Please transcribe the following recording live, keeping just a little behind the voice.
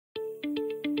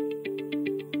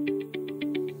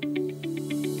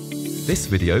This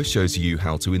video shows you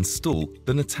how to install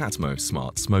the Netatmo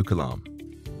smart smoke alarm.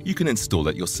 You can install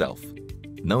it yourself.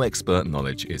 No expert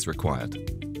knowledge is required.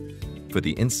 For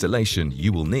the installation,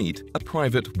 you will need a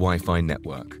private Wi-Fi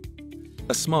network,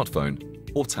 a smartphone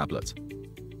or tablet.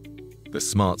 The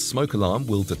smart smoke alarm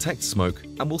will detect smoke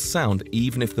and will sound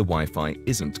even if the Wi-Fi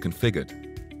isn't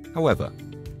configured. However,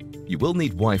 you will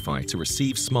need Wi-Fi to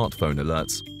receive smartphone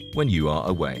alerts when you are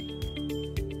away.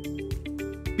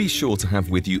 Be sure to have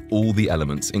with you all the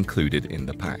elements included in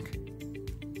the pack: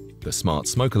 the smart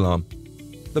smoke alarm,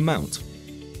 the mount,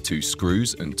 2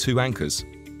 screws and 2 anchors,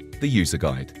 the user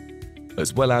guide,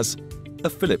 as well as a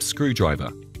Phillips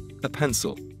screwdriver, a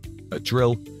pencil, a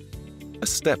drill, a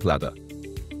step ladder.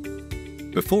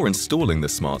 Before installing the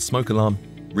smart smoke alarm,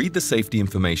 read the safety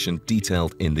information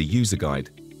detailed in the user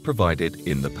guide provided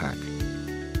in the pack.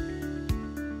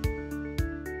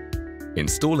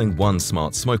 Installing one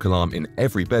smart smoke alarm in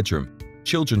every bedroom,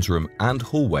 children's room and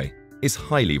hallway is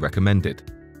highly recommended.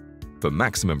 For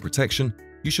maximum protection,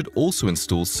 you should also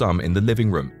install some in the living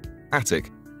room,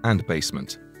 attic and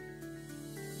basement.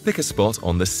 Pick a spot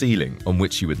on the ceiling on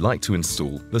which you would like to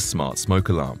install the smart smoke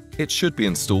alarm. It should be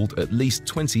installed at least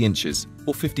 20 inches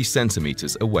or 50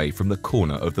 centimeters away from the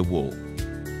corner of the wall.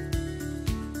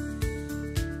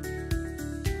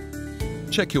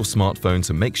 Check your smartphone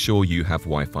to make sure you have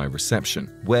Wi-Fi reception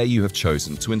where you have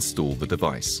chosen to install the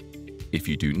device. If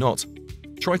you do not,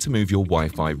 try to move your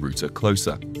Wi-Fi router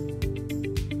closer.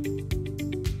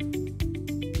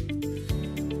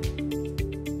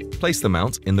 Place the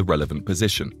mount in the relevant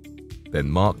position, then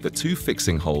mark the 2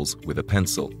 fixing holes with a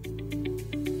pencil.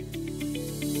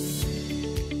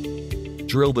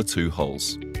 Drill the 2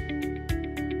 holes.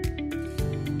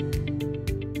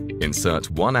 Insert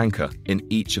 1 anchor in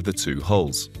each of the 2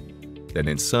 holes. Then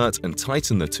insert and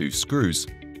tighten the 2 screws,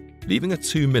 leaving a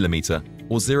 2 mm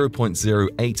or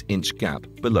 0.08 inch gap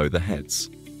below the heads.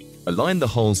 Align the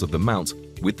holes of the mount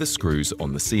with the screws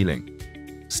on the ceiling.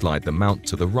 Slide the mount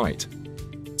to the right.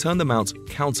 Turn the mount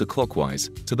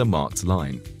counterclockwise to the marked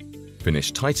line.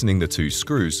 Finish tightening the 2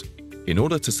 screws in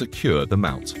order to secure the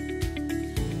mount.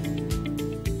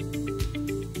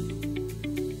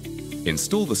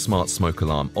 Install the smart smoke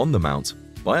alarm on the mount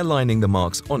by aligning the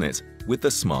marks on it with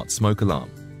the smart smoke alarm.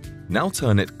 Now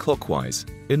turn it clockwise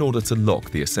in order to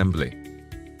lock the assembly.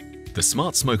 The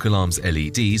smart smoke alarm's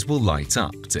LEDs will light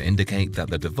up to indicate that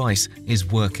the device is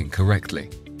working correctly.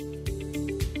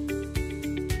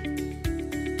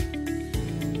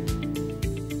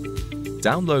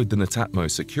 Download the Netatmo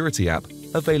security app,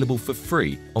 available for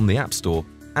free on the App Store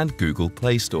and Google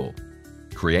Play Store.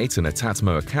 Create a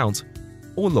Netatmo account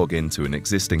or log in to an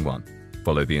existing one.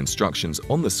 Follow the instructions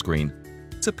on the screen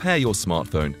to pair your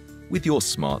smartphone with your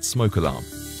smart smoke alarm.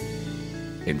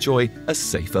 Enjoy a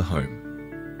safer home.